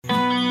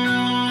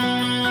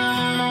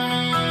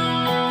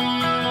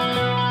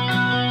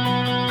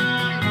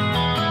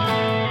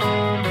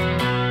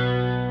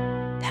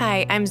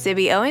Hi, I'm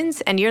Zibby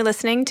Owens, and you're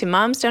listening to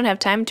Moms Don't Have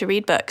Time to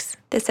Read Books.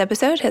 This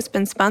episode has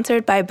been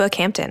sponsored by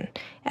Bookhampton.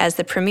 As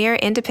the premier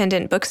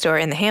independent bookstore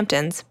in the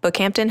Hamptons,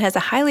 Bookhampton has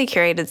a highly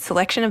curated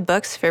selection of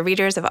books for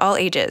readers of all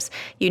ages,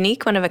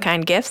 unique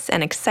one-of-a-kind gifts,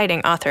 and exciting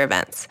author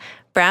events.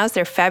 Browse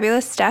their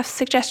fabulous staff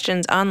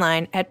suggestions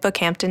online at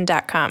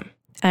bookhampton.com.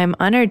 I'm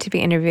honored to be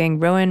interviewing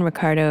Rowan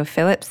Ricardo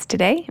Phillips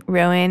today.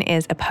 Rowan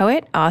is a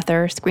poet,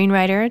 author,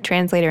 screenwriter,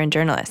 translator, and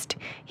journalist.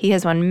 He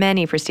has won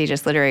many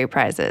prestigious literary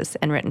prizes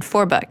and written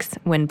 4 books: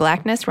 When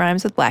Blackness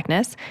Rhymes with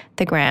Blackness,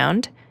 The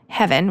Ground,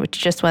 Heaven, which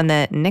just won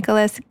the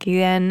Nicholas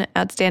Guillen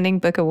Outstanding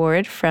Book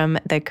Award from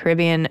the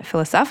Caribbean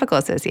Philosophical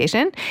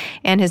Association,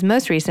 and his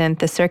most recent,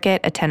 The Circuit,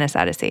 A Tennis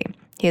Odyssey.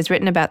 He has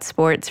written about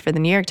sports for the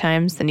New York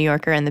Times, the New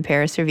Yorker, and the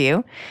Paris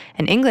Review.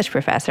 An English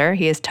professor,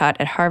 he has taught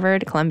at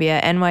Harvard,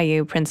 Columbia,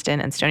 NYU, Princeton,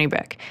 and Stony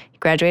Brook. He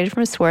graduated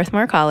from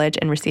Swarthmore College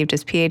and received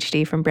his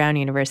PhD from Brown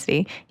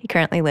University. He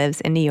currently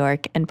lives in New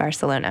York and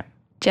Barcelona.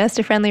 Just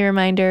a friendly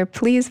reminder,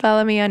 please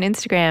follow me on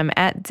Instagram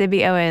at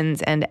Zibby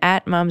Owens and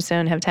at Moms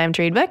Don't Have Time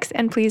to Read Books,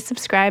 and please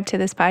subscribe to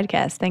this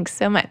podcast. Thanks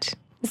so much.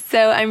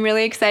 So I'm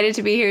really excited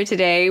to be here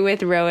today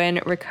with Rowan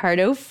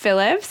Ricardo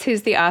Phillips,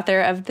 who's the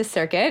author of The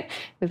Circuit.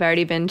 We've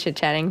already been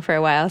chit-chatting for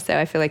a while, so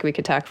I feel like we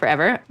could talk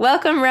forever.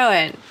 Welcome,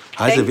 Rowan.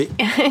 Hi,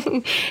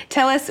 Zibby.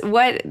 Tell us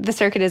what The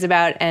Circuit is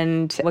about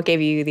and what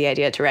gave you the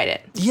idea to write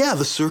it. Yeah,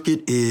 The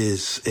Circuit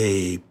is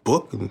a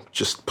book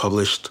just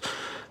published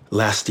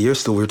last year,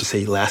 still weird to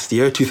say last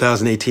year,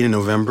 2018 in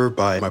November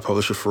by my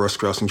publisher, Forrest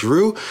Grouse &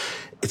 Giroux.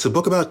 It's a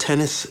book about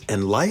tennis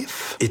and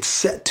life. It's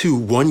set to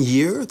 1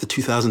 year, the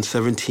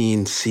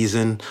 2017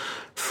 season,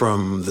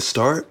 from the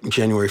start,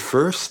 January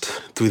 1st,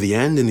 through the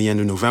end, in the end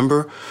of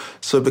November.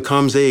 So it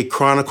becomes a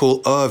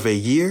chronicle of a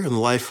year in the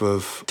life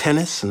of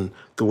tennis and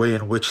the way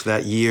in which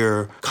that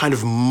year kind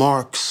of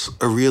marks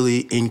a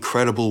really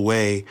incredible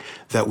way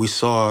that we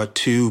saw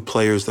 2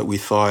 players that we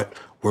thought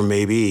were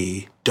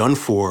maybe done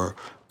for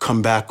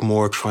come back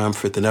more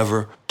triumphant than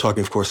ever.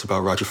 Talking, of course,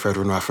 about Roger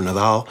Federer and Rafa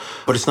Nadal.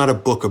 But it's not a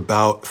book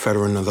about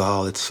Federer and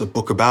Nadal. It's a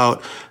book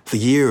about the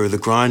year, the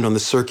grind on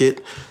the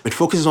circuit. It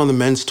focuses on the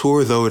men's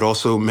tour, though it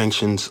also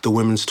mentions the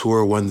women's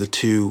tour when the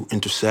 2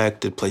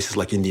 intersect at places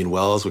like Indian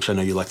Wells, which I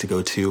know you like to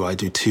go to. I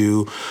do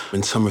too,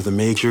 and some of the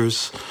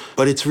majors.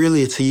 But it's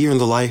a year in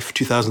the life.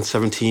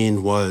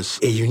 2017 was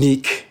a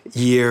unique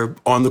year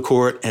on the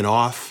court and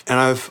off. And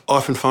I've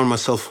often found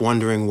myself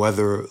wondering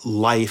whether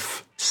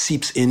life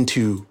seeps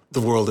into the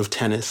world of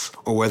tennis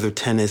or whether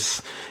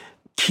tennis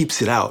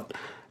keeps it out.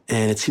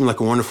 And it seemed like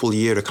a wonderful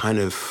year to kind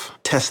of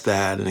test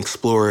that and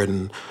explore it.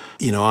 And,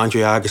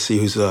 Andre Agassi,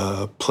 who's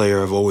a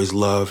player I've always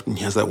loved, and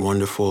he has that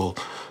wonderful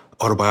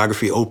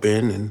autobiography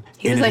open. And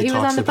he was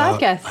on the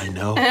podcast. I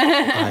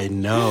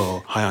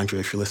know. Hi, Andre,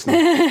 if you're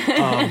listening.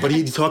 But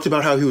he talked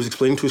about how he was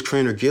explaining to his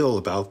trainer, Gil,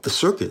 about the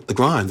circuit, the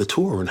grind, the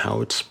tour, and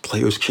how it's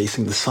players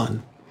chasing the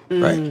sun.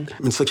 Right?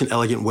 In such an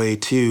elegant way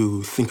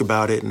to think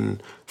about it.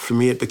 And for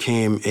me, it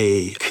became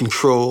a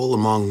control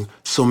among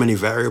so many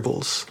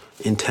variables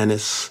in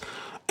tennis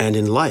and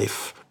in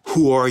life.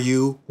 Who are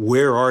you?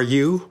 Where are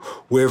you?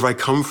 Where have I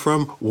come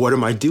from? What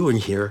am I doing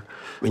here?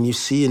 And you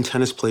see in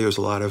tennis players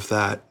a lot of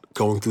that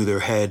going through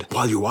their head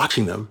while you're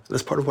watching them.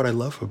 That's part of what I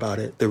love about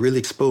it. They're really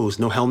exposed.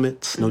 No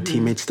helmets, no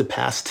teammates to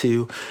pass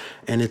to.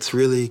 And it's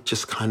really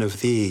just kind of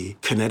the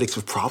kinetics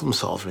of problem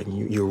solving.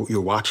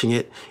 You're watching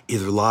it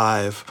either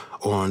live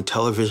or on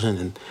television,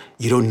 and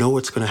you don't know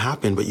what's going to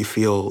happen, but you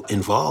feel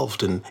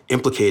involved and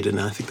implicated.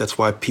 And I think that's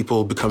why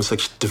people become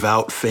such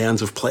devout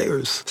fans of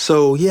players.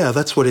 So yeah,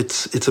 that's what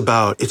it's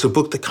about. It's a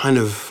book that kind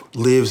of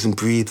lives and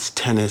breathes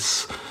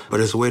tennis, but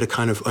as a way to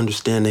kind of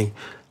understanding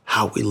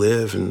how we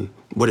live and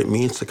what it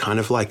means to kind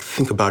of like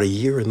think about a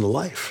year in the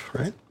life,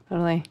 right?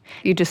 Totally.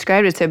 You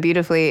described it so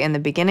beautifully in the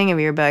beginning of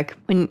your book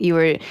when you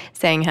were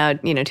saying how,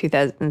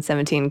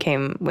 2017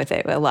 came with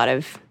it a lot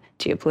of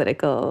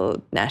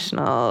geopolitical,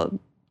 national,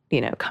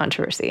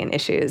 controversy and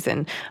issues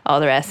and all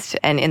the rest.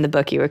 And in the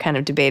book, you were kind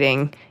of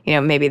debating,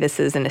 maybe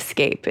this is an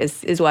escape.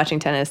 Is watching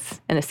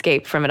tennis an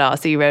escape from it all?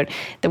 So you wrote,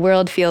 the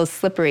world feels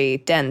slippery,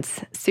 dense,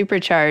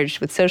 supercharged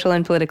with social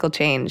and political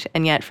change.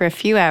 And yet for a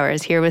few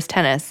hours, here was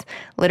tennis,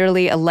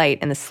 literally a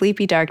light in the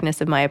sleepy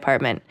darkness of my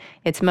apartment.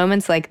 It's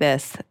moments like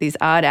this, these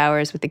odd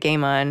hours with the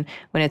game on,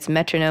 when its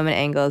metronome and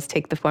angles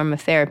take the form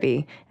of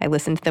therapy. I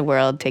listen to the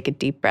world, take a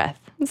deep breath.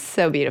 It's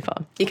so beautiful.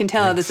 You can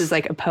tell this is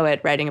like a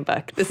poet writing a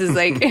book. This is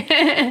like,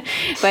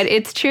 but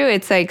it's true.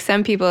 It's like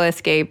some people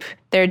escape.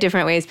 There are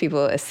different ways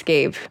people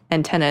escape.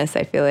 And tennis,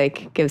 I feel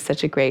like, gives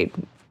such a great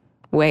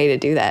way to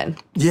do that.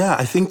 Yeah,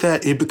 I think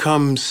that it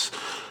becomes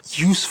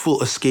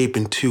useful escape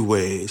in 2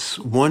 ways.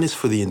 One is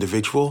for the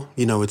individual.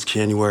 It's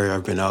January.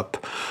 I've been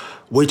up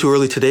way too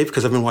early today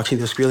because I've been watching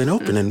the Australian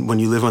Open. And when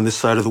you live on this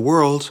side of the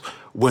world,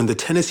 when the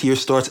tennis year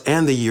starts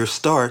and the year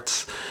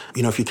starts,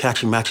 if you're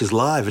catching matches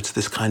live, it's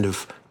this kind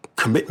of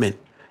commitment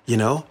You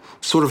know,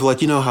 sort of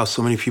like, you know how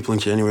so many people in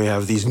January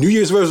have these New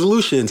Year's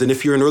resolutions. And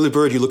if you're an early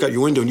bird, you look out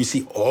your window and you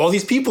see all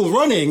these people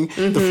running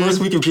the first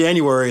week of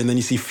January, and then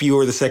you see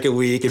fewer the second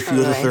week and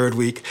fewer the third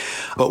week.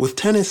 But with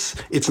tennis,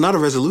 it's not a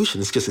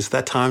resolution. It's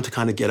that time to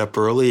kind of get up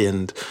early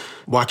and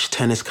watch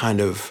tennis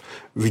kind of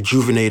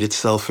rejuvenate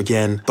itself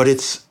again. But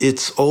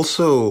it's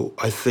also,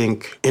 I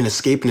think, an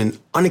escape in an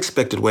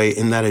unexpected way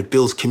in that it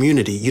builds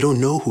community. You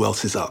don't know who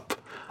else is up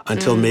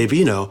until maybe,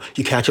 you know,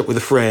 you catch up with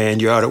a friend,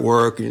 you're out at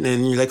work, and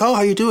you're like, oh,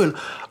 how you doing?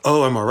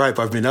 Oh, I'm all right,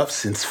 but I've been up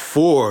since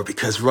 4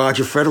 because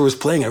Roger Federer was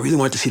playing. I really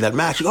wanted to see that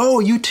match. Oh,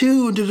 you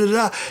too,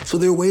 da-da-da. So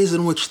there are ways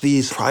in which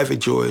these private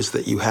joys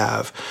that you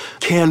have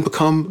can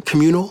become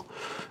communal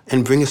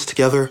and bring us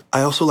together.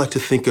 I also like to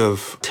think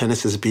of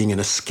tennis as being an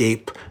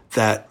escape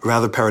that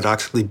rather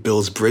paradoxically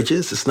builds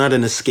bridges. It's not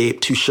an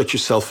escape to shut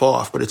yourself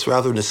off, but it's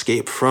rather an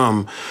escape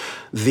from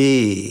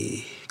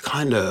the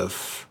kind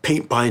of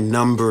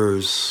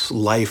paint-by-numbers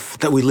life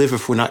that we live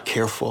if we're not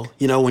careful.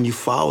 You know, when you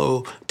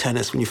follow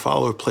tennis, when you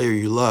follow a player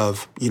you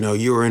love, you know,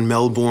 you're in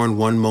Melbourne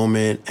one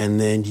moment, and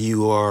then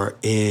you are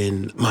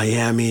in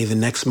Miami the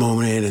next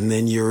moment, and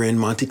then you're in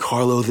Monte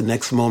Carlo the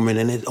next moment,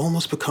 and it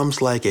almost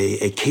becomes like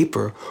a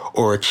caper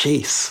or a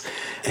chase.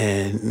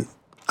 And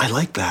I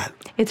like that.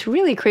 It's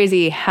really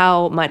crazy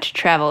how much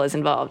travel is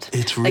involved.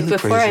 It's really crazy.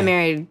 Like before crazy. I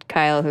married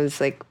Kyle,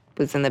 who's like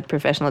was in the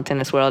professional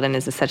tennis world and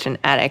is such an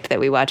addict that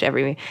we watch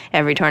every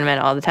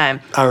tournament all the time.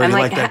 I already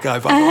like that guy,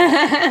 by the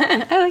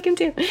way. I like him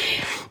too.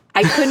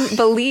 I couldn't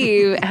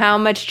believe how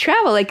much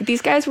travel. Like,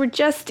 these guys were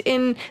just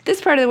in this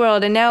part of the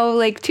world, and now,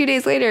 like, 2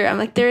 days later, I'm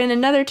like, they're in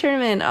another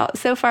tournament. Oh,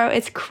 so far,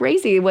 it's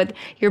crazy what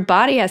your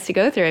body has to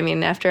go through. I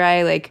mean, after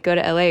I, like, go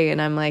to LA,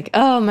 and I'm like,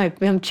 oh,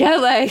 I'm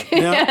jet lagged.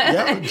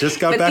 Yeah.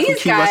 Just got back from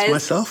Key West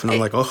myself, and I'm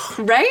like, oh.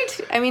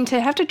 Right? I mean, to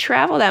have to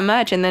travel that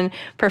much and then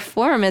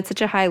perform at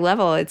such a high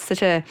level, it's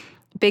such a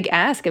big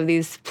ask of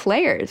these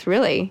players,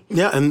 really.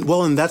 Yeah,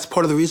 and that's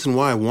part of the reason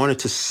why I wanted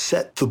to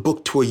set the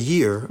book to a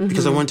year,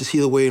 because I wanted to see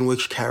the way in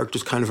which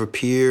characters kind of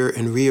appear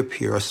and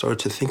reappear. I started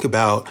to think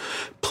about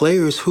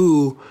players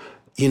who,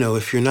 you know,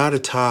 if you're not a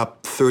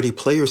top 30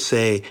 player,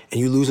 say, and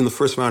you lose in the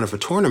first round of a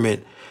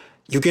tournament,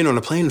 you're getting on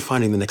a plane and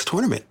finding the next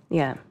tournament.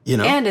 Yeah. You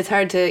know? And it's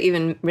hard to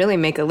even really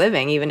make a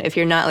living, even if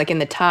you're not like in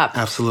the top.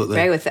 Absolutely.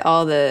 Right, with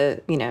all the,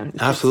 you know.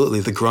 Absolutely.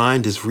 The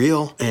grind is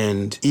real.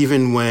 And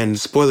even when,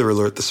 spoiler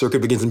alert, the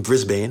circuit begins in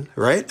Brisbane,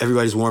 right?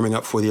 Everybody's warming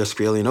up for the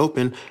Australian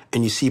Open,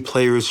 and you see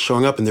players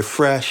showing up and they're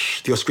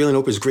fresh. The Australian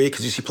Open is great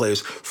because you see players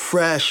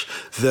fresh.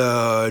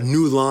 The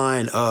new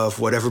line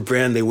of whatever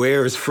brand they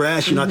wear is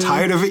fresh. You're not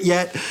tired of it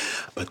yet.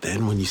 But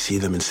then when you see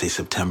them in, say,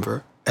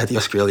 September, at the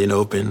Australian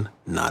Open,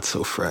 not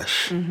so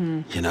fresh,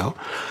 you know?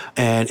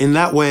 And in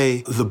that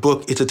way, the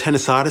book, it's a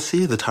tennis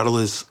odyssey. The title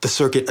is The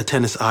Circuit, A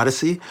Tennis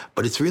Odyssey,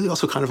 but it's really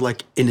also kind of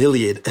like an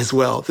Iliad as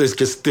well.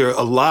 There are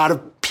a lot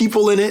of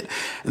people in it,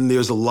 and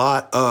there's a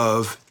lot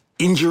of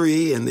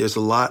injury, and there's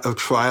a lot of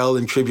trial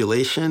and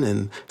tribulation,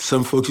 and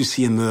some folks you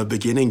see in the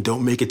beginning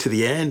don't make it to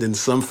the end, and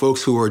some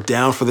folks who are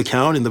down for the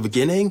count in the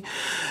beginning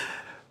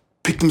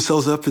pick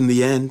themselves up in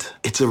the end.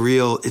 It's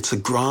a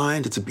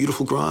grind. It's a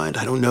beautiful grind.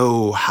 I don't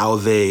know how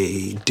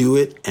they do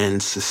it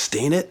and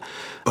sustain it,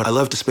 but I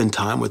love to spend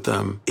time with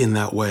them in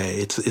that way.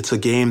 It's a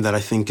game that I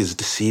think is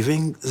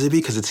deceiving, Zibby,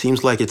 because it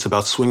seems like it's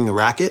about swinging a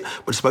racket,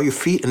 but it's about your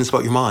feet and it's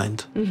about your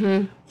mind.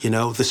 You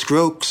know, the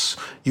strokes,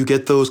 you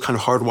get those kind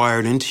of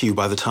hardwired into you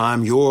by the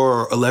time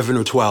you're 11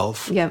 or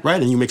 12,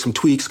 right? And you make some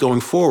tweaks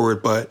going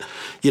forward, but,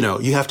 you know,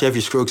 you have to have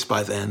your strokes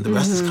by then. The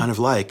rest is kind of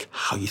like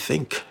how you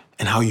think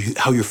and how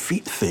your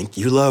feet think.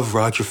 You love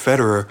Roger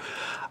Federer.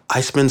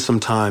 I spend some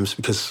times,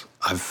 because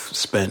I've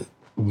spent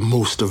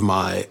most of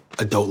my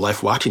adult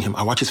life watching him,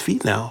 I watch his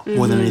feet now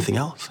more than anything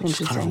else. I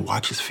just kind of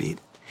watch his feet.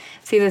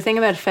 See, the thing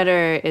about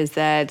Federer is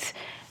that,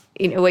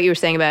 you know, what you were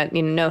saying about,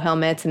 you know, no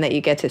helmets and that you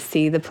get to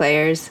see the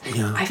players.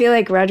 Yeah. I feel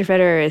like Roger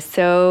Federer is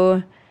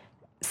so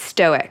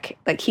stoic.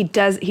 Like,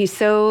 he's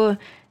so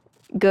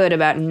good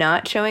about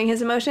not showing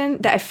his emotion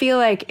that I feel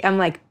like I'm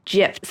like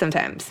gypped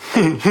sometimes.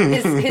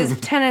 His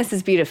tennis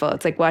is beautiful.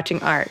 It's like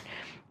watching art.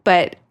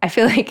 But I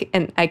feel like,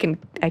 and I could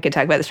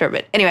talk about this for a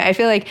bit. Anyway, I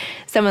feel like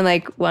someone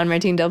like Juan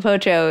Martín del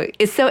Potro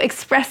is so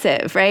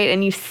expressive, right?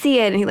 And you see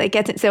it, and he like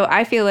gets it. So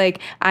I feel like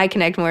I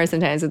connect more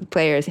sometimes with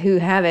players who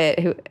have it,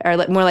 who are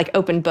like more like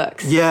open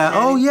books. Yeah.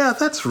 Oh, yeah.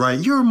 That's right.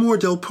 You're more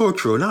del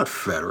Potro, not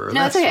Federer.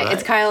 No, that's it's okay. Right.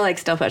 It's Kyle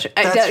likes del Potro.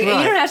 That's right. You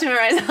don't have to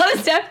memorize all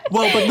this stuff.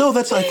 Well, but no,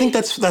 I think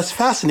that's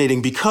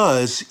fascinating,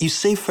 because you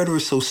say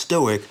Federer's so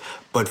stoic,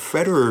 but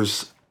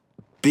Federer's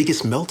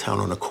biggest meltdown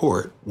on a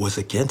court was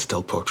against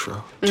Del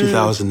Potro.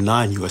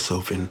 2009 U.S.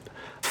 Open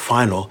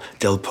final.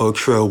 Del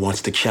Potro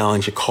wants to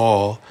challenge a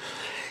call.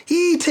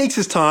 He takes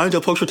his time. Del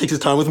Potro takes his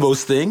time with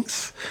most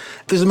things.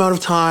 There's an amount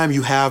of time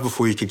you have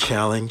before you can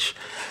challenge.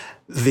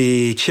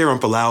 The chair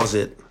ump allows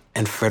it,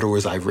 and Federer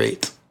is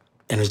irate.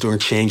 and it was during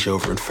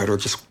changeover, and Federer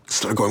just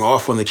started going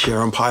off on the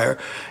chair umpire.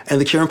 And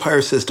the chair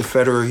umpire says to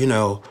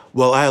Federer,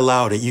 well, I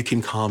allowed it. You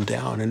can calm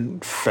down.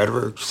 And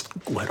Federer just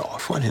went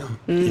off on him.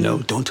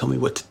 Don't tell me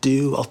what to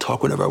do. I'll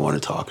talk whenever I want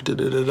to talk. Da,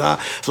 da, da,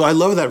 da. So I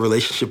love that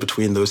relationship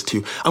between those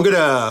two. I'm going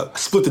to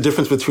split the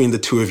difference between the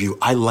two of you.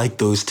 I like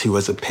those two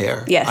as a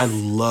pair. Yes. I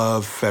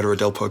love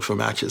Federer-Del Potro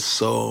matches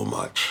so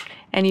much.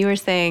 And you were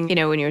saying,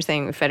 when you were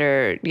saying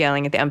Federer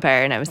yelling at the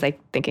umpire, and I was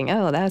thinking,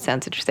 oh, that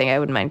sounds interesting. I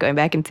wouldn't mind going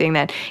back and seeing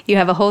that. You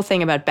have a whole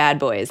thing about bad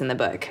boys in the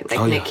book,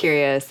 Nick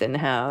Kyrgios and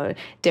how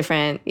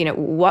different,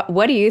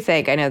 what do you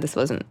think? I know this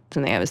wasn't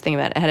something I was thinking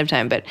about ahead of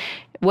time, but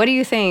what do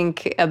you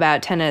think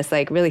about tennis,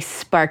 really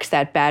sparks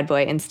that bad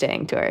boy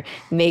instinct or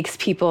makes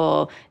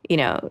people,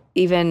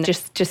 even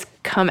just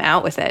come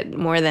out with it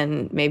more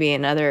than maybe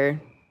in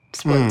other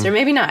sports, or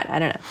maybe not. I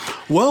don't know.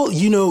 Well,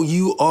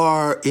 you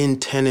are in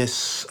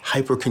tennis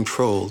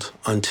hyper-controlled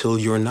until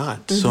you're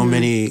not. Mm-hmm. So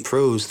many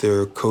pros,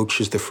 their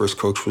first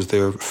coach was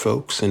their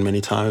folks, and many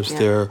times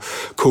their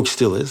coach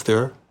still is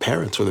their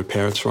parents, or their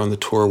parents are on the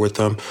tour with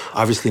them.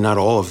 Obviously not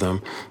all of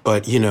them,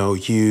 but,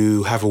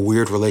 you have a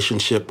weird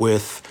relationship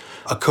with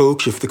a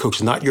coach if the coach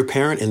is not your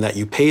parent in that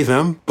you pay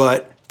them,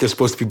 but they're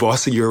supposed to be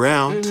bossing you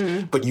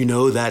around, but you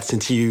know that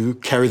since you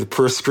carry the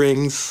purse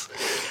strings.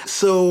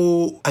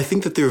 So I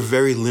think that there are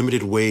very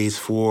limited ways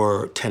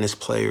for tennis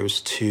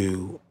players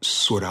to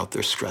sort out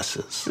their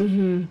stresses.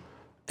 Mm-hmm.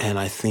 And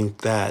I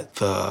think that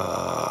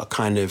the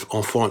kind of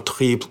enfant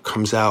terrible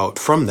comes out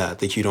from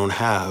that you don't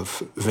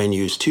have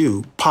venues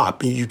to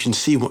pop. You can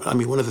see,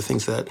 one of the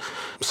things that's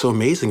so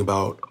amazing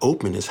about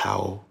Open is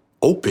how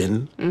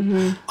open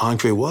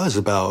Andre was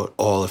about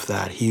all of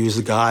that. He was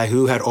a guy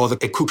who had all the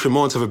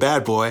accoutrements of a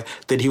bad boy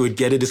that he would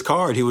get at his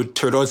car and he would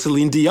turn on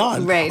Celine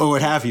Dion or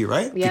what have you,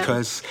 right? Yeah.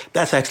 Because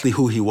that's actually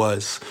who he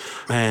was.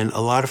 And a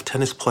lot of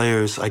tennis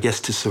players, I guess,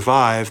 to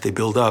survive, they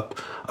build up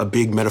a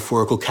big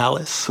metaphorical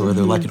callus, or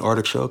they're like an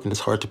artichoke, and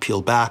it's hard to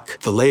peel back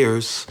the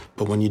layers.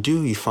 But when you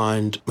do, you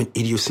find an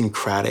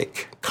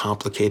idiosyncratic,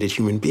 complicated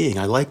human being.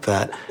 I like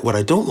that. What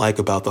I don't like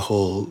about the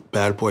whole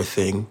bad boy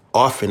thing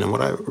often, and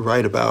what I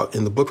write about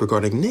in the book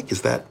regarding Nick,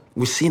 is that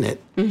we've seen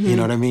it. Mm-hmm. You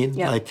know what I mean?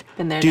 Yep.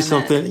 Do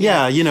something.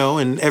 Yeah,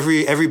 and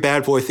every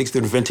bad boy thinks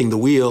they're inventing the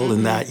wheel,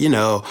 and that,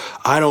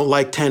 I don't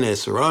like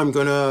tennis, or I'm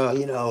going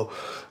to,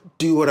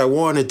 do what I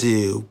want to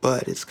do.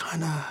 But it's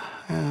kind of...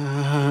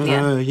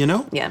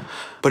 Yeah.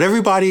 But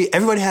everybody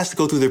has to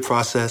go through their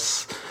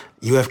process.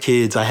 You have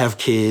kids, I have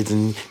kids,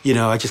 and,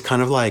 I just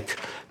kind of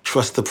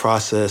trust the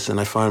process. And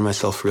I find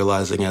myself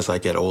realizing as I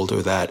get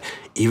older that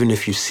even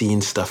if you've seen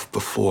stuff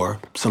before,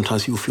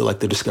 sometimes people feel like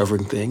they're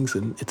discovering things,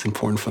 and it's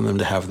important for them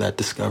to have that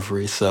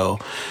discovery. So,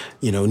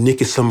 Nick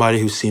is somebody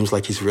who seems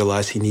like he's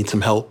realized he needs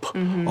some help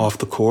off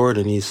the court,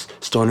 and he's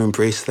starting to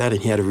embrace that.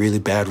 And he had a really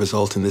bad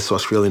result in this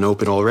Australian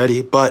Open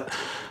already, but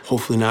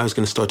hopefully now he's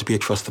going to start to be a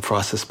trust the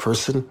process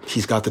person.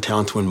 He's got the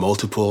talent to win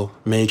multiple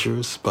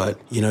majors, but,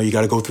 you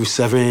got to go through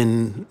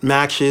 7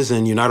 matches,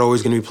 and you're not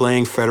always going to be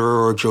playing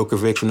Federer or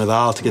Djokovic or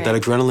Nadal to get that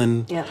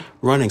adrenaline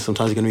running.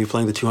 Sometimes you're going to be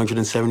playing the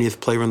 270th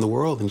player in the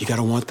world, and you got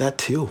to want that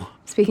too.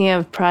 Speaking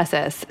of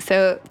process,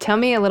 so tell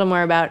me a little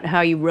more about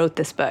how you wrote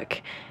this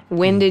book.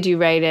 When did you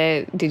write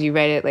it? Did you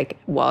write it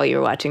while you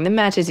were watching the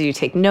matches? Did you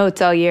take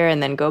notes all year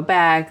and then go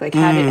back?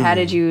 How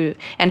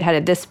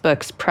did this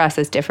book's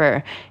process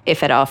differ,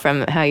 if at all,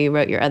 from how you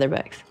wrote your other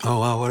books?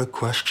 Oh, wow, what a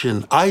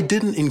question. I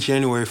didn't in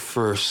January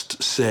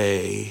 1st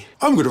say,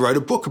 I'm going to write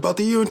a book about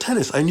the year in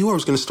tennis. I knew I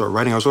was going to start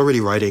writing. I was already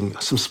writing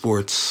some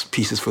sports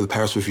pieces for the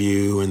Paris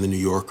Review and the New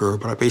Yorker,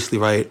 but I basically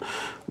write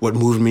what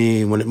moved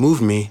me when it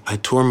moved me. I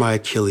tore my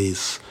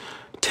Achilles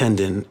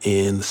tendon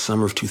in the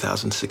summer of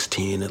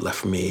 2016. It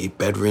left me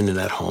bedridden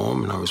at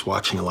home, and I was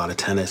watching a lot of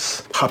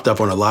tennis. Hopped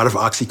up on a lot of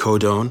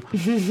oxycodone,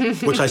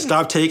 which I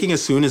stopped taking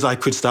as soon as I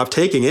could stop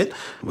taking it,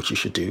 which you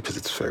should do because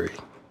it's very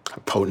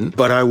potent.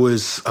 But I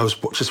was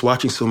just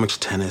watching so much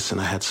tennis, and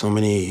I had so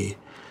many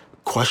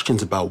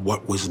questions about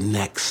what was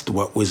next.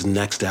 What was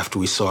next after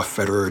we saw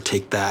Federer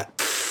take that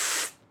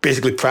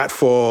basically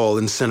pratfall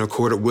in center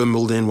court at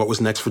Wimbledon? What was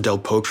next for Del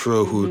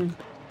Potro, who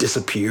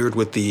disappeared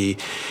with the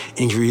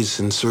injuries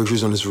and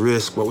surgeries on his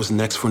wrist? What was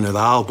next for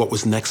Nadal? What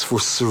was next for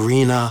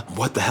Serena?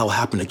 What the hell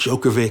happened to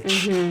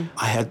Djokovic?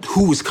 I had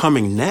who was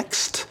coming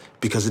next,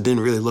 because it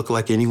didn't really look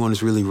like anyone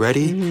was really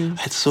ready.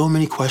 I had so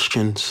many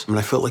questions.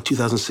 I felt like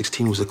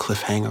 2016 was a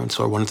cliffhanger, and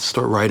so I wanted to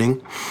start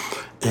writing.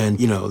 And,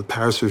 the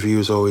Paris Review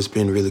has always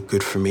been really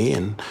good for me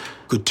and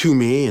good to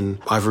me, and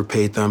I've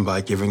repaid them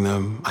by giving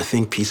them, I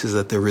think, pieces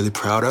that they're really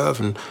proud of.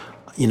 And,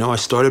 I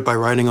started by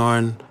writing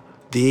on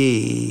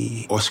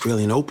the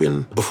Australian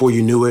Open. Before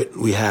you knew it,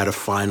 we had a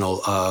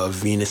final of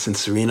Venus and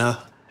Serena,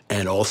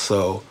 and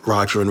also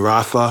Roger and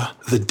Rafa.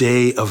 The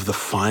day of the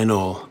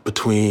final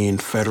between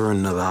Federer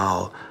and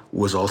Nadal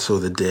was also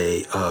the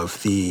day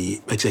of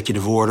the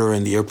executive order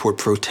and the airport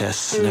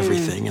protests and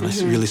everything. And I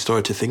really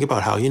started to think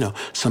about how,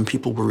 some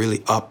people were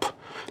really up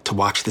to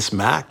watch this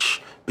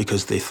match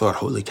because they thought,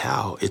 holy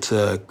cow, it's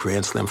a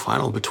Grand Slam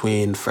final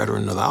between Federer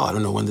and Nadal. I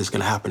don't know when this is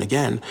going to happen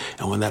again.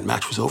 And when that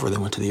match was over, they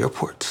went to the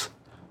airports.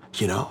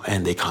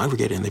 and they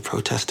congregated and they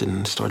protested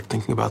and started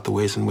thinking about the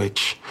ways in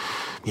which,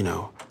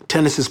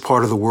 tennis is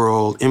part of the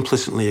world,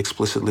 implicitly,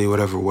 explicitly,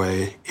 whatever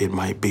way it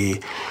might be.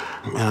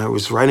 And I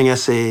was writing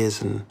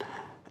essays, and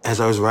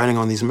as I was writing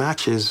on these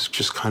matches,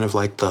 just kind of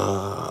like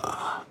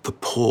the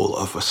pull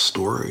of a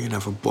story and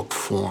of a book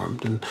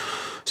formed. And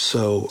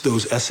so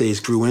those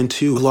essays grew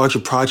into a larger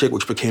project,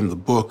 which became the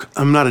book.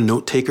 I'm not a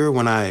note taker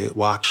when I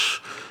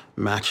watch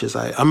matches.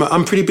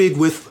 I'm pretty big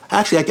with,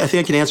 actually, I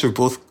think I can answer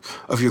both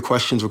of your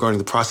questions regarding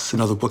the process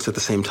and other books at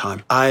the same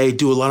time. I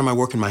do a lot of my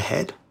work in my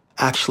head.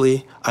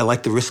 Actually, I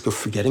like the risk of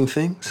forgetting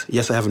things.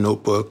 Yes, I have a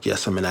notebook.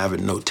 Yes, I'm an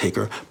avid note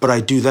taker. But I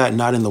do that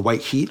not in the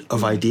white heat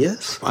of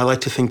ideas. I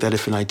like to think that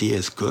if an idea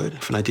is good,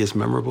 if an idea is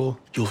memorable,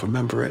 you'll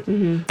remember it.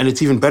 Mm-hmm. And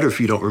it's even better if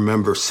you don't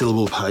remember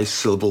syllable by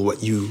syllable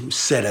what you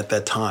said at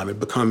that time.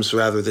 It becomes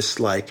rather this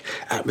like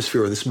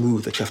atmosphere or this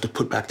mood that you have to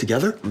put back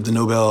together. The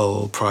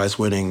Nobel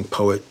Prize-winning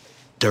poet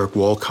Derek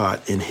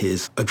Walcott, in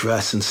his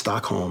address in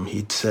Stockholm,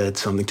 he'd said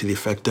something to the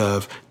effect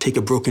of, take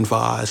a broken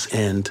vase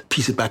and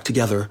piece it back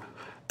together,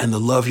 and the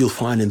love you'll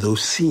find in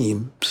those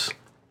seams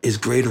is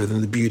greater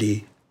than the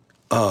beauty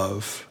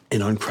of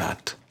an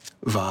uncracked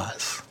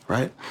vase,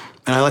 right?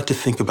 And I like to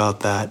think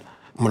about that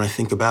when I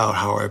think about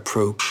how I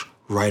approach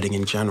writing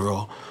in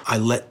general. I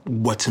let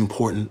what's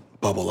important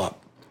bubble up.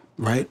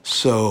 Right?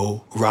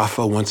 So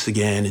Rafa, once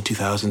again, in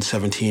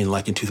 2017,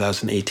 like in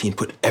 2018,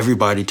 put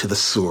everybody to the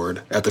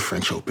sword at the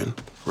French Open,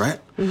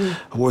 right?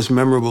 Mm-hmm. What was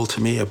memorable to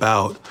me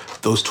about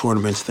those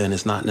tournaments then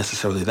is not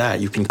necessarily that.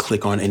 You can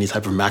click on any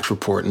type of match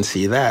report and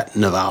see that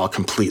Nadal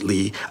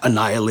completely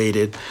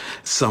annihilated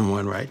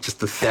someone, right? Just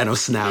the Thanos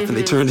snap, and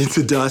they turned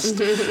into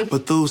dust.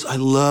 But those, I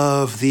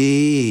love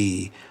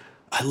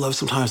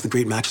sometimes the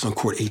great matches on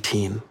court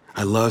 18.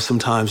 I love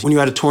sometimes when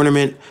you're at a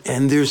tournament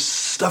and there's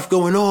stuff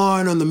going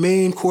on the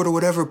main court or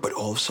whatever, but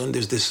all of a sudden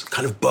there's this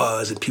kind of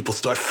buzz and people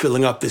start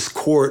filling up this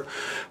court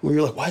where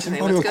you're like, why is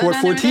everybody on court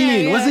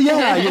 14?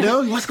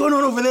 What's going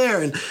on over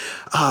there? And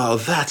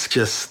that's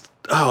just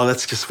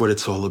what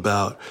it's all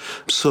about.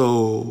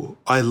 So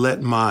I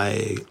let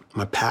my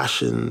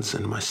passions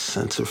and my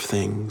sense of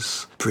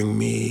things bring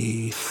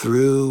me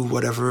through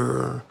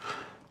whatever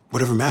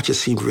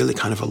matches seemed really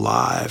kind of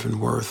alive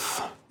and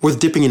worth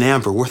dipping in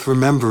amber, worth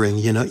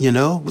remembering,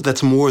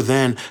 that's more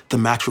than the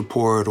match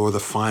report or the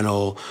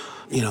final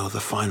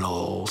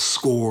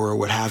score or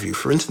what have you.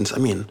 For instance,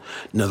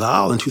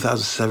 Nadal in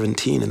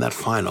 2017 in that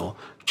final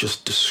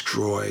just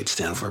destroyed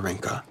Stan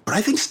Wawrinka. But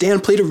I think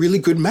Stan played a really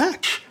good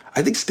match.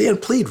 I think Stan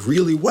played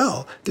really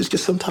well. There's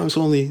just sometimes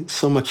only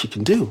so much you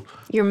can do.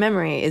 Your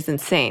memory is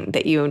insane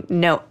that you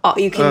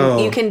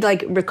can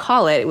like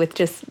recall it with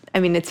just,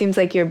 it seems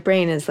like your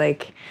brain is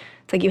like,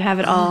 it's like you have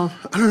it all.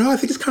 I don't know. I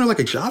think it's kind of like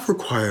a job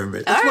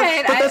requirement.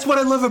 That's what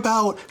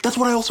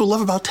I also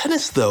love about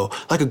tennis, though.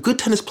 Like a good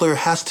tennis player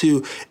has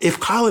to, if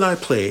Kyle and I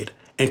played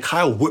and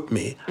Kyle whipped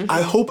me,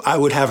 I hope I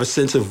would have a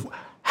sense of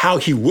how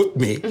he whipped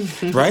me,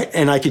 right?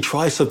 And I could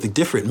try something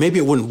different. Maybe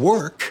it wouldn't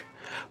work,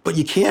 but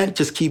you can't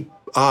just keep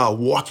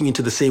walking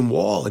into the same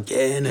wall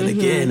again and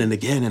again and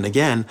again and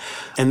again.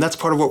 And that's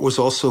part of what was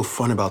also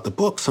fun about the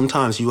book.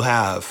 Sometimes you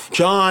have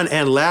John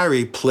and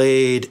Larry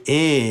played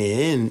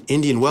in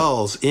Indian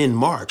Wells in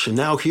March, and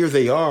now here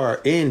they are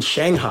in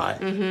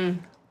Shanghai.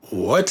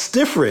 What's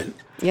different?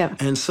 Yeah.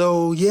 And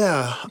so,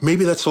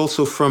 maybe that's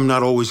also from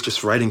not always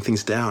just writing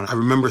things down. I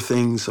remember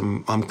things,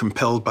 I'm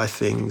compelled by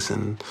things,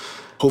 and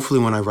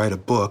hopefully when I write a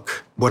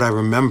book, what I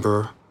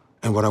remember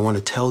and what I want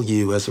to tell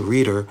you as a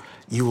reader,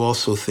 you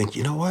also think,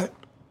 you know what?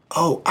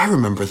 Oh, I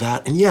remember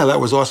that. And that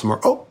was awesome. Or,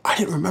 oh, I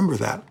didn't remember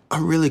that.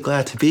 I'm really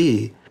glad to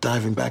be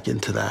diving back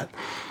into that.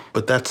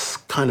 But that's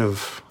kind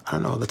of,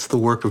 that's the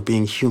work of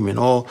being human.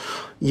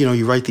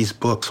 You write these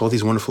books, all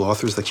these wonderful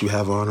authors that you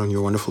have on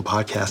your wonderful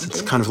podcast.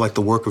 It's kind of like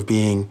the work of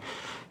being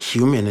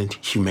human and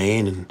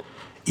humane. And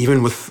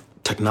even with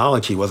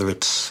technology, whether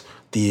it's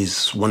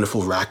these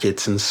wonderful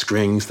rackets and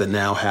strings that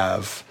now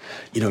have,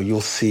 you'll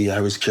see,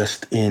 I was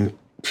just in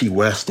Key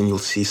West, and you'll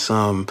see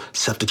some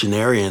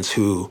septuagenarians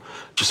who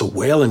just are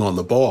wailing on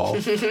the ball.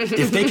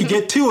 If they could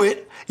get to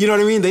it, you know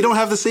what I mean? They don't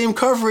have the same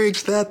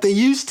coverage that they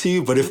used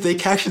to, but if they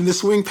catch in the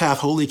swing path,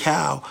 holy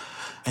cow.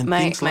 And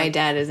my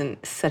dad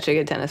isn't such a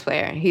good tennis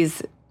player.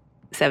 He's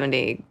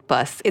 70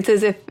 plus. It's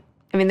as if,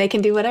 they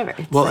can do whatever.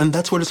 And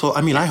that's what it's all,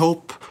 I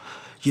hope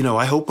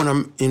when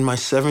I'm in my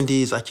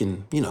 70s, I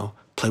can,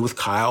 play with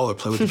Kyle or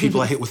play with the people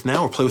I hit with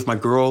now or play with my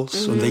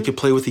girls and they could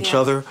play with each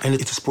other. And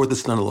it's a sport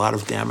that's done a lot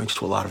of damage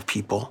to a lot of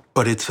people.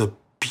 But it's a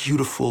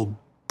beautiful,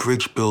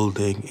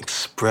 bridge-building,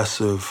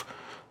 expressive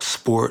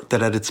sport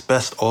that at its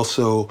best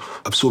also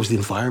absorbs the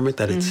environment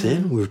that it's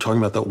in. We were talking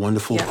about that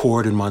wonderful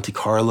court in Monte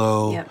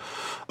Carlo. Yep.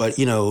 But,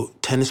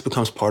 tennis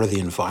becomes part of the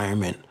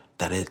environment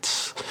that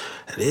it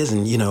is.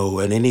 And,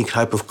 at any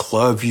type of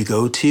club you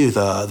go to,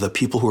 the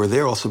people who are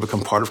there also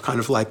become part of kind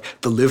of like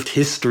the lived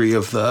history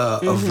of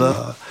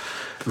the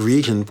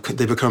region.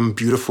 They become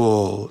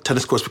beautiful,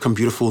 tennis courts become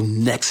beautiful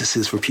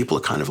nexuses for people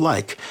to kind of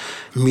like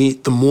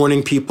meet the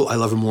morning people. I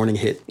love a morning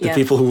hit. The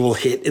people who will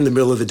hit in the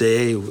middle of the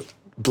day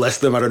bless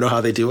them, I don't know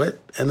how they do it.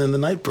 And then the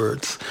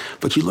Nightbirds.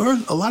 But you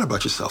learn a lot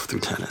about yourself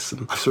through tennis.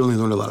 And I've certainly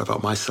learned a lot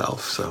about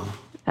myself, so.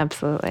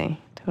 Absolutely.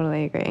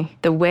 Totally agree.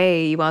 The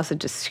way you also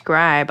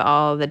describe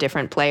all the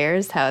different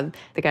players, how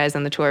the guys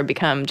on the tour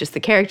become just the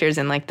characters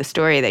in like the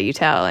story that you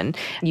tell, and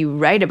you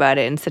write about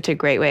it in such a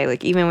great way.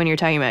 Like even when you're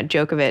talking about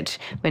Djokovic,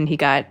 when he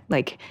got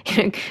like,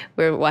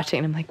 we're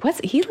watching and I'm like,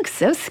 he looks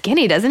so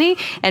skinny, doesn't he?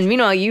 And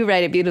meanwhile, you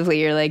write it beautifully.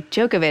 You're like,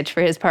 Djokovic,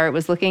 for his part,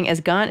 was looking as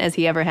gaunt as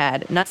he ever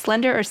had, not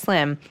slender or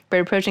slim, but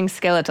approaching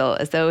skeletal,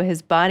 as though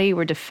his body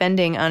were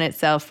defending on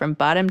itself from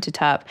bottom to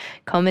top,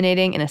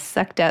 culminating in a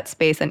sucked out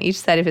space on each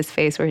side of his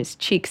face where his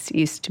cheeks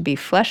used to be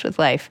flush with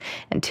life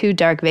and two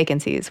dark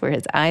vacancies where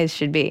his eyes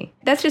should be.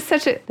 That's just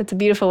that's a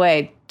beautiful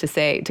way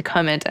to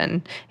comment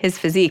on his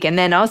physique, and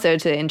then also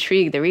to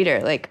intrigue the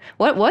reader. Like,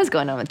 what was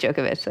going on with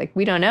Djokovic? Like,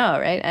 we don't know,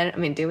 right? I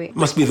mean, do we?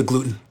 Must be the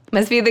gluten.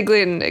 Must be the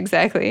gluten,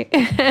 exactly.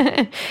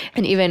 And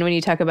even when you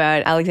talk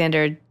about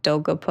Alexander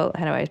Dolgopolov,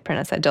 how do I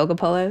pronounce that?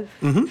 Dolgopolov?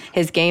 Mm-hmm.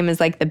 His game is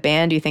like the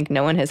band you think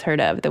no one has heard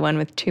of, the one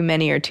with too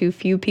many or too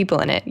few people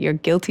in it, your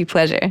guilty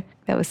pleasure.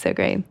 That was so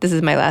great. This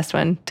is my last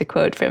one to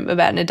quote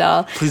about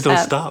Nadal. Please don't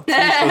stop. Please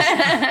don't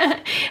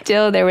stop.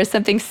 Still, there was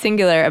something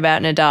singular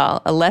about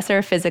Nadal. A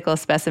lesser physical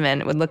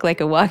specimen would look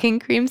like a walking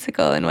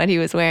creamsicle in what he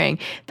was wearing,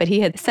 but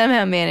he had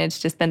somehow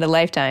managed to spend a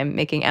lifetime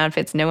making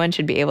outfits no one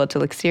should be able to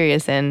look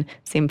serious in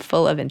seem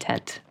full of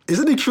intent.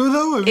 Isn't it true,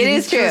 though? I mean, it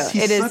is true.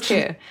 It is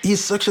true.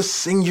 He's such a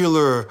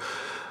singular,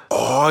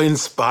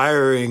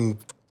 awe-inspiring,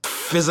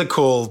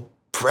 physical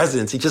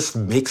presence. He just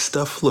makes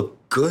stuff look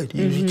good.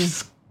 He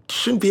just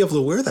shouldn't be able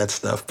to wear that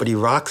stuff, but he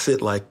rocks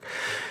it like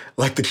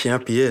the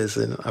champ he is,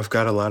 and I've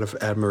got a lot of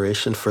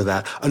admiration for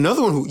that.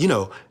 Another one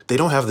who, they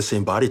don't have the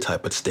same body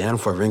type, but Stan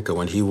Wawrinka,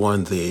 when he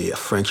won the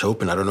French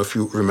Open, I don't know if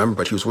you remember,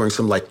 but he was wearing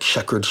some like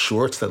checkered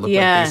shorts that looked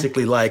like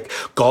basically like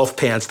golf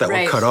pants that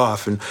were cut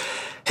off. And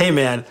hey,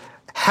 man,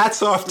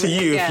 hats off to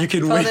you if you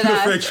can win the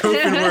French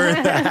Open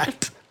wearing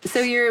that. So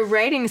your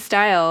writing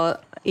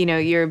style,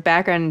 your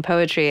background in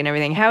poetry and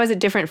everything, how is it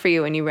different for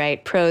you when you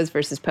write prose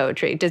versus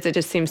poetry? Does it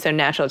just seem so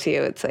natural to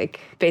you? It's like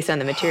based on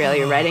the material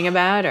you're writing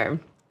about, or?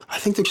 I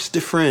think they're just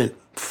different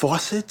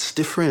faucets,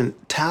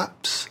 different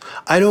taps.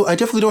 I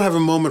definitely don't have a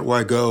moment where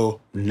I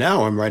go,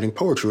 now I'm writing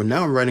poetry or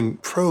now I'm writing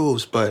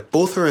prose, but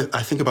both are,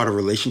 I think, about a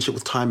relationship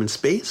with time and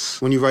space.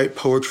 When you write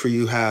poetry,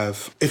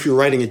 if you're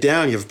writing it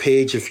down, you have a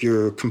page. If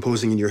you're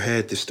composing in your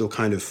head, there's still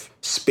kind of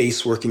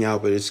space working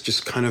out, but it's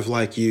just kind of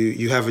like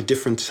you have a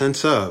different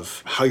sense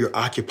of how you're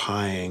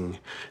occupying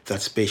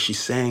that space. She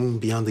sang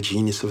beyond the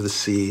genius of the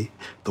sea.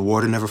 The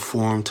water never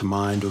formed to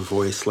mind or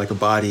voice, like a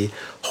body,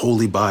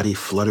 holy body,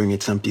 fluttering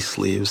its empty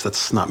sleeves.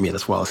 That's not me,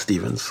 that's Wallace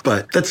Stevens.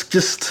 But that's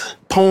just,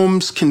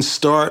 poems can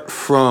start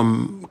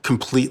from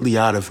completely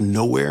out of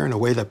nowhere in a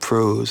way that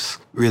prose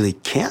really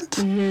can't.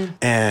 Mm-hmm.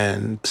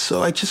 And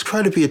so I just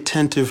try to be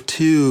attentive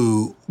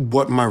to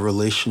what my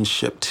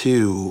relationship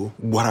to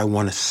what I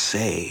want to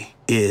say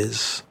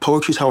is.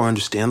 Poetry is how I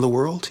understand the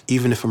world,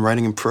 even if I'm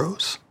writing in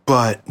prose.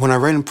 But when I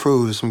write in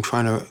prose, I'm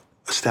trying to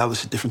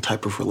establish a different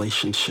type of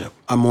relationship.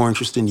 I'm more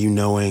interested in you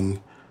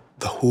knowing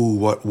the who,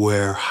 what,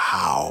 where,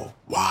 how,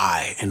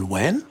 why, and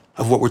when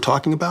of what we're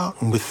talking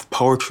about. And with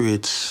poetry,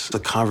 it's a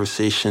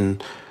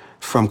conversation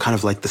from kind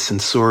of like the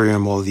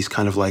sensorium, all of these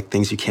kind of like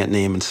things you can't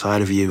name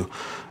inside of you,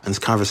 and this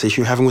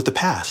conversation you're having with the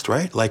past,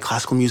 right? Like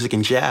classical music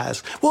and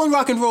jazz. Well, and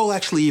rock and roll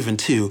actually even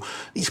too.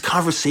 These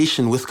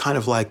conversation with kind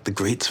of like the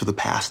greats of the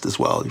past as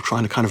well. You're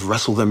trying to kind of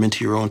wrestle them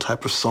into your own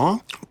type of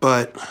song.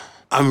 But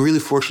I'm really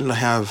fortunate to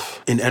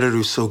have an editor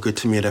who's so good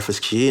to me at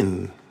FSG,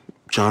 and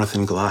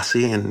Jonathan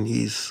Galassi, and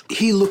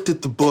he looked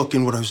at the book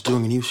and what I was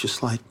doing, and he was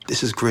just like,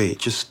 this is great.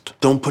 Just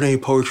don't put any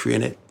poetry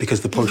in it, because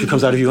the poetry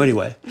comes out of you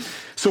anyway.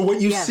 So what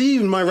you see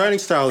in my writing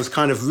style is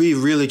kind of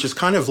really just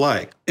kind of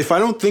like, if I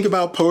don't think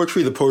about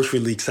poetry, the poetry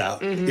leaks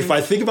out. Mm-hmm. If I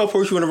think about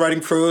poetry when I'm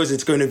writing prose,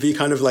 it's going to be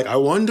kind of like, I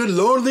wander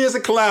lonely as a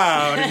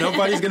cloud, and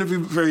nobody's going to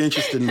be very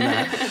interested in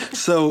that.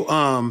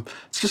 So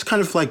it's just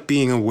kind of like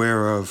being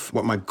aware of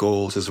what my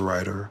goals as a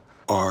writer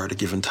are at a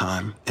given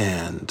time.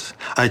 And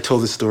I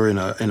told this story in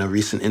a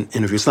recent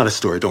interview. It's not a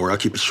story, don't worry, I'll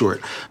keep it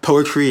short.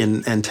 Poetry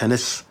and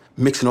tennis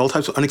mix in all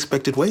types of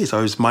unexpected ways.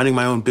 I was minding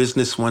my own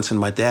business once, and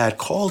my dad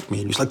called me,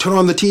 and he was like, turn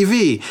on the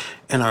TV.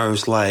 And I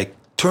was like,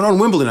 turn on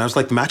Wimbledon. I was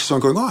like, the matches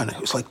aren't going on. He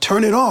was like,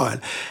 turn it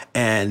on.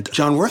 And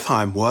John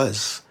Wertheim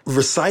was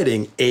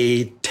reciting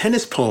a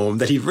tennis poem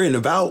that he'd written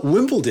about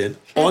Wimbledon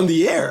on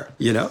the air,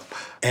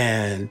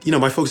 And,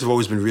 my folks have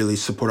always been really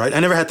supportive. I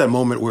never had that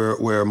moment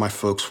where my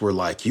folks were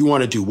like, you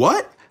want to do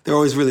what? They're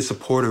always really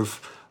supportive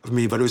of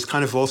me, but it was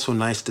kind of also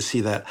nice to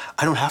see that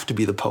I don't have to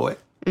be the poet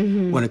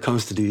when it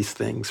comes to these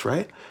things,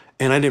 right?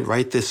 And I didn't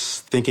write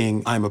this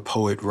thinking I'm a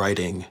poet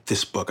writing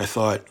this book. I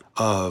thought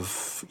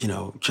of,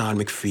 John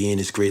McPhee and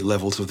his great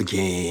levels of the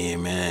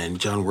game, and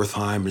John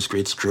Wertheim and his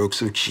great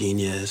strokes of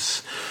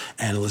genius,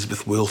 and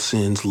Elizabeth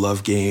Wilson's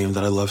Love Game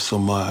that I love so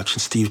much,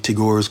 and Steve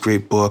Tagore's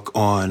great book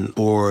on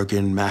Borg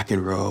and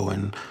McEnroe,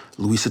 and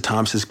Louisa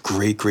Thompson's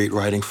great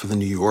writing for The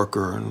New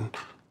Yorker, and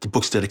the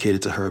book's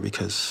dedicated to her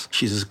because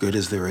she's as good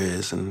as there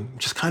is, and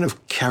just kind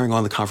of carrying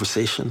on the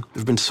conversation.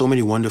 There have been so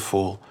many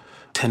wonderful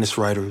tennis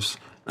writers.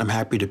 I'm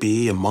happy to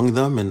be among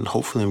them, and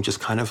hopefully I'm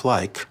just kind of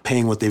like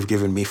paying what they've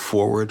given me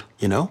forward,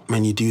 you know?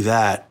 And you do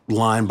that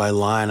line by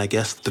line, I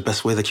guess, the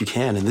best way that you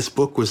can. And this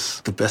book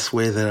was the best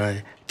way that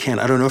I can.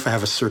 I don't know if I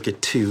have a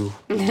circuit 2.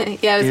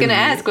 Yeah, I was going to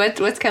ask,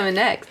 what's coming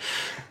next?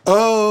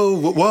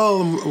 Oh,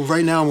 well,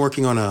 right now I'm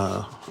working on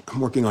a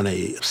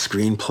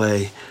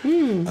screenplay,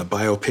 a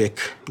biopic.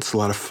 It's a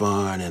lot of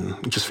fun,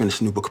 and just finished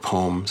a new book of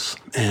poems.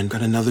 And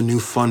got another new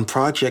fun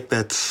project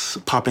that's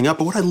popping up.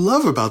 But what I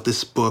love about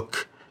this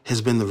book has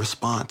been the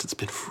response. It's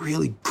been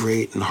really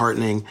great and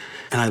heartening,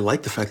 and I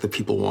like the fact that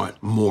people want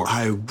more.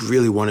 I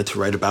really wanted to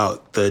write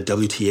about the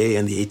WTA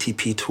and the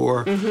ATP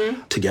tour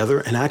together,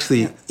 and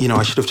actually,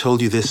 I should have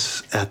told you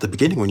this at the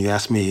beginning when you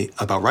asked me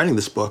about writing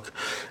this book.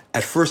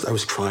 At first, I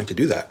was trying to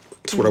do that.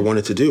 It's what I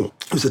wanted to do.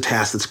 It was a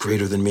task that's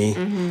greater than me.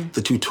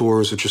 The two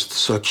tours are just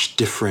such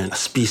different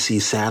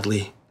species,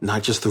 sadly,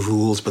 not just the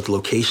rules, but the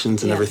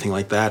locations and everything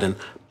like that. And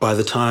by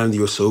the time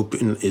the US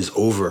Open is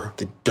over,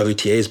 the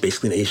WTA is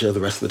basically in Asia the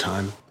rest of the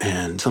time.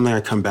 And something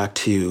I come back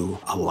to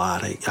a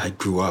lot. I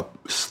grew up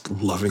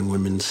loving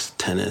women's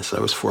tennis. I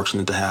was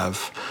fortunate to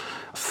have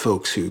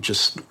folks who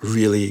just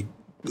really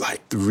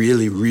loved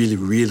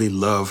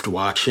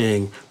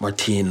watching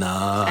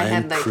Martina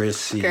and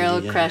Chrissy. I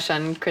had crush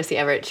on Chrissy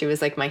Everett. She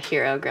was like my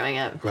hero growing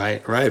up.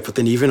 Right. But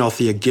then even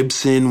Althea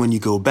Gibson, when you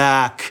go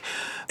back,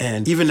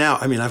 and even now,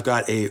 I mean, I've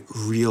got a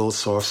real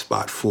soft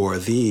spot for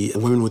the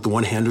women with the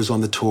one-handers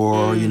on the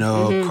tour,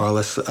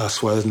 Carla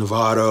Suarez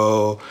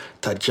Navarro,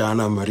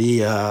 Tatjana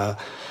Maria,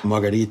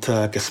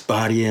 Margarita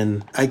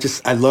Gasparian.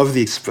 I love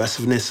the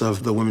expressiveness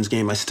of the women's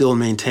game. I still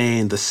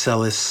maintain the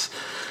Celis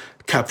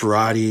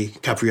Capriati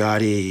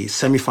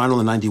semifinal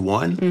in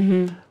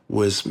 91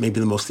 was maybe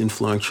the most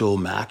influential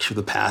match of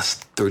the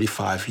past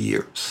 35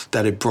 years.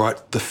 That it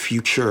brought the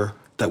future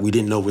that we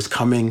didn't know was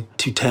coming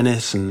to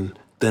tennis, and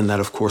then that,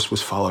 of course,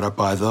 was followed up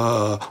by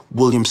the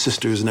Williams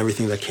sisters and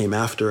everything that came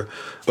after.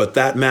 But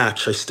that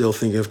match, I still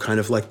think of kind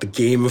of like the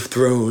Game of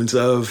Thrones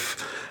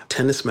of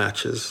tennis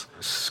matches.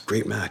 It's a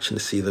great match, and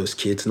to see those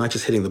kids not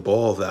just hitting the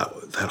ball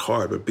that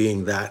hard, but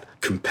being that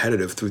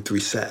competitive through 3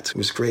 sets. It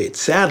was great.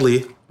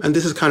 Sadly, and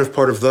this is kind of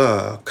part of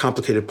the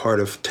complicated part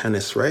of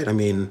tennis, right? I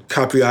mean,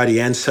 Capriati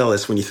and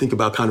Celis, when you think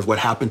about kind of what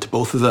happened to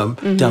both of them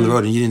down the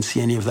road, and you didn't see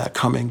any of that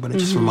coming, but it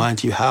just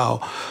reminds you how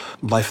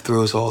life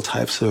throws all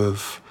types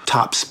of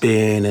top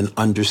spin and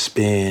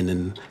underspin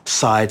and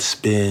side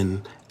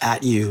spin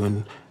at you,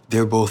 and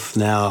they're both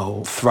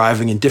now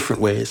thriving in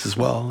different ways as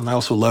well. And I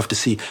also love to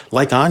see,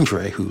 like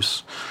Andre,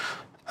 who's,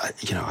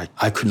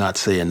 I could not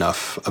say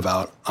enough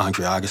about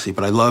Andre Agassi,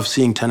 but I love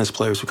seeing tennis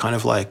players who kind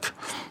of like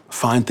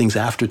find things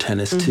after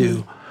tennis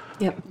too.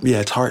 Yep. Yeah,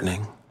 it's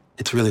heartening.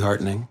 It's really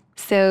heartening.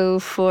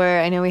 So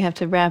I know we have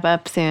to wrap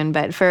up soon,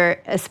 but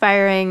for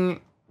aspiring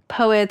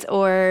poets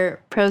or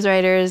prose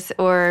writers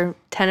or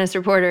tennis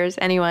reporters,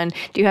 anyone,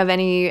 do you have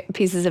any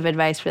pieces of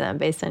advice for them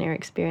based on your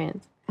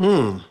experience?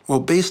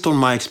 Well, based on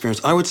my experience,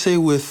 I would say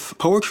with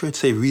poetry, I'd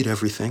say read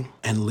everything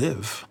and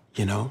live,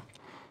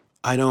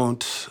 I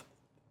don't,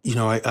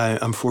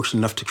 I'm fortunate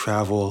enough to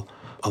travel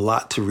a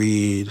lot to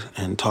read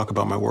and talk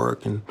about my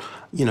work. And,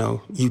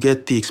 you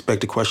get the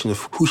expected question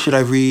of who should I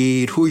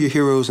read? Who are your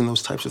heroes? And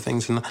those types of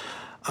things. And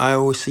I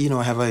always say,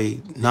 I have a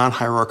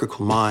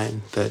non-hierarchical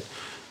mind that,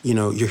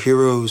 your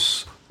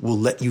heroes will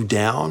let you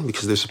down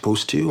because they're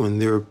supposed to.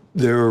 And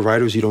there are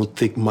writers you don't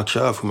think much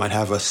of who might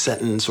have a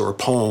sentence or a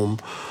poem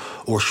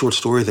or a short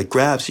story that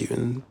grabs you.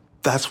 And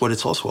that's what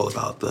it's also all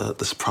about,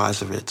 the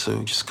surprise of it.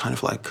 So just kind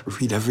of like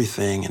read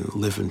everything and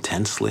live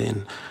intensely.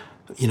 And,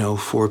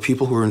 for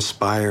people who are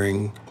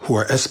aspiring,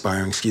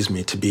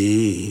 to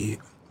be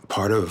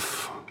part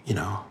of,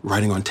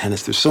 writing on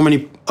tennis, there's so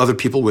many other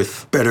people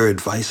with better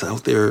advice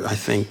out there, I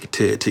think,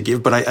 to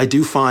give. But I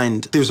do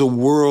find there's a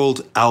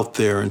world out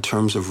there in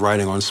terms of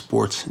writing on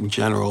sports in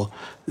general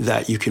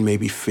that you can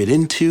maybe fit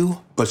into,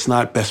 but it's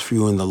not best for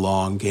you in the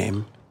long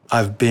game.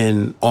 I've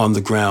been on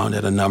the ground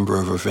at a number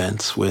of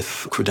events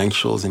with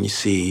credentials, and you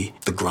see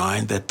the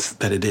grind that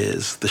it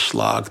is, the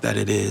schlag that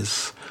it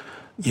is.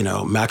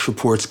 Match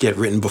reports get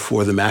written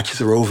before the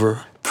matches are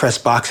over. Press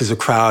boxes are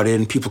crowded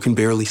and people can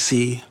barely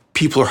see.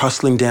 People are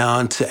hustling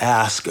down to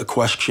ask a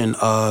question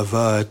of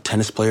a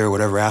tennis player or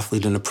whatever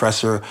athlete in a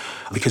presser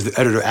because the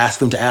editor asked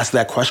them to ask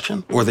that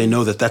question, or they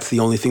know that that's the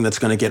only thing that's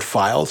going to get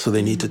filed, so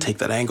they need to take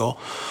that angle.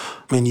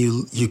 I mean,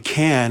 you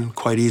can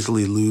quite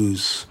easily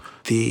lose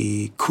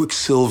the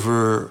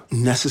quicksilver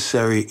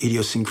necessary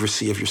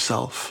idiosyncrasy of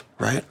yourself,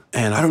 right?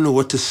 And I don't know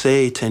what to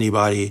say to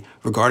anybody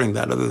regarding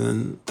that other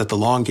than that the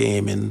long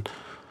game in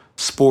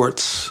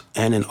sports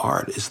and in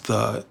art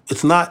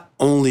it's not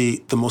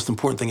only the most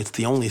important thing, it's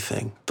the only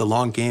thing. The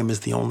long game is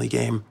the only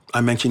game.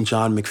 I mentioned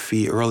John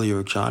McPhee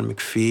earlier. John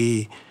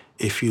McPhee,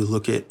 if you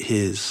look at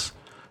his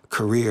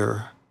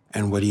career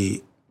and what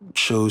he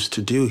chose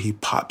to do, he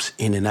pops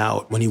in and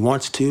out when he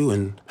wants to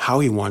and how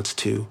he wants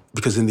to.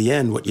 Because in the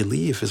end, what you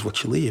leave is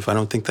what you leave. I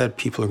don't think that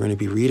people are going to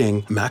be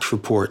reading match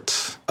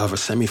reports of a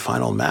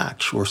semifinal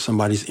match or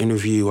somebody's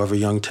interview of a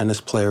young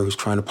tennis player who's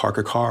trying to park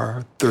a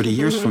car 30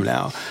 years from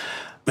now.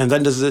 And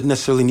that doesn't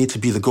necessarily need to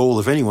be the goal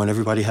of anyone.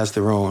 Everybody has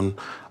their own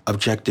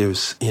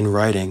objectives in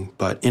writing.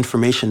 But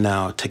information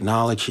now,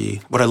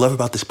 technology, what I love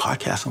about this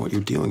podcast and what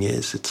you're doing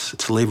is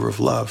it's a labor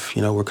of love.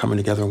 You know, we're coming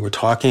together and we're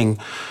talking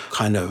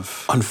kind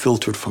of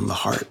unfiltered from the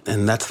heart.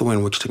 And that's the way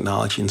in which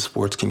technology and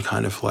sports can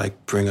kind of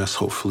like bring us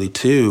hopefully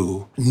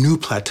to new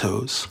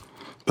plateaus.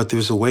 But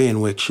there's a way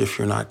in which, if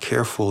you're not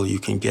careful, you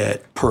can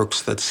get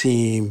perks that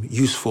seem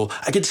useful.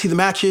 I get to see the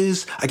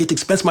matches. I get to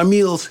expense my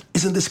meals.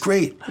 Isn't this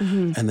great?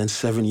 Mm-hmm. And then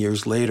 7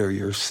 years later,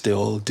 you're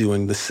still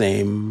doing the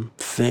same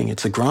thing.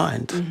 It's a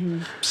grind.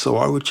 Mm-hmm. So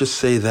I would just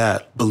say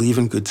that believe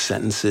in good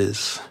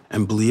sentences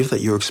and believe that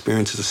your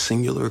experience is a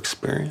singular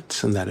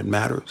experience and that it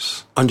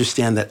matters.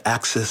 Understand that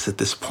access at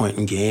this point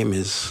in game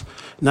is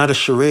not a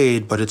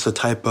charade, but it's a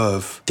type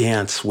of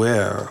dance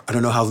where I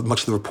don't know how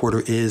much the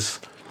reporter is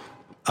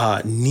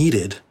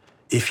needed.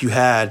 If you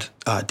had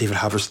David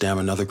Halberstam,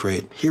 another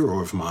great hero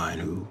of mine,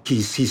 who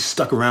he's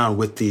stuck around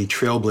with the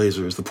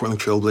Trailblazers, the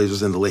Portland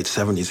Trailblazers in the late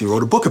 70s. He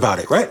wrote a book about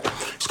it, right?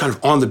 It's kind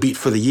of on the beat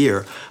for the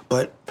year.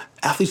 But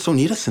athletes don't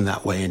need us in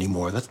that way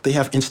anymore. They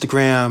have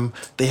Instagram,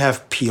 they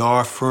have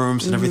PR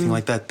firms and everything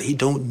like that. They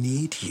don't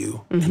need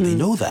you, and they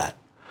know that.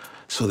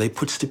 So they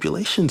put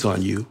stipulations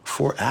on you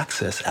for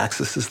access.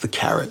 Access is the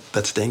carrot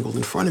that's dangled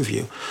in front of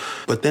you.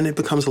 But then it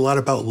becomes a lot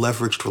about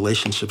leveraged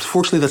relationships.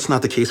 Fortunately, that's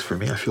not the case for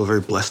me. I feel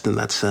very blessed in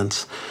that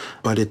sense.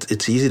 But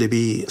it's easy to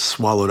be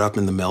swallowed up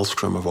in the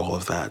maelstrom of all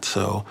of that.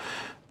 So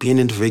be an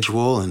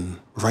individual and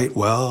write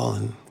well,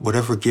 and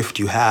whatever gift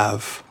you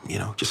have, you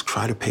know, just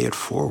try to pay it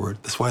forward.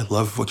 That's why I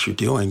love what you're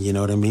doing. You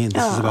know what I mean?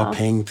 This is about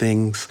paying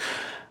things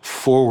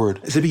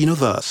forward. Zibby, you know,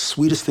 the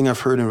sweetest thing I've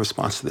heard in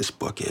response to this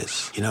book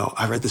is, you know,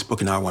 I read this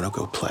book and now I want to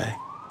go play.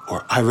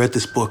 Or I read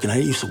this book and I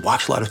used to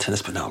watch a lot of tennis,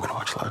 but now I'm going to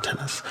watch a lot of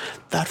tennis.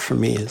 That for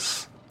me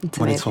is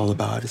what it's all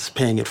about. It's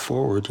paying it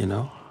forward, you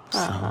know?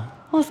 So.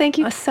 Well, thank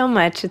you so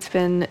much. It's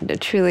been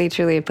truly,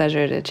 truly a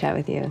pleasure to chat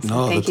with you.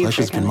 So the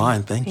pleasure's been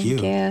mine. Thank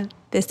you.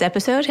 This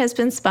episode has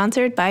been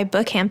sponsored by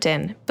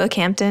Bookhampton,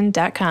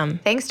 bookhampton.com.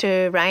 Thanks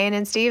to Ryan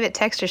and Steve at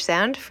Texture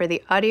Sound for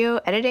the audio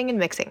editing and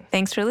mixing.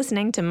 Thanks for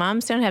listening to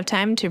Moms Don't Have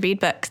Time to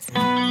Read Books.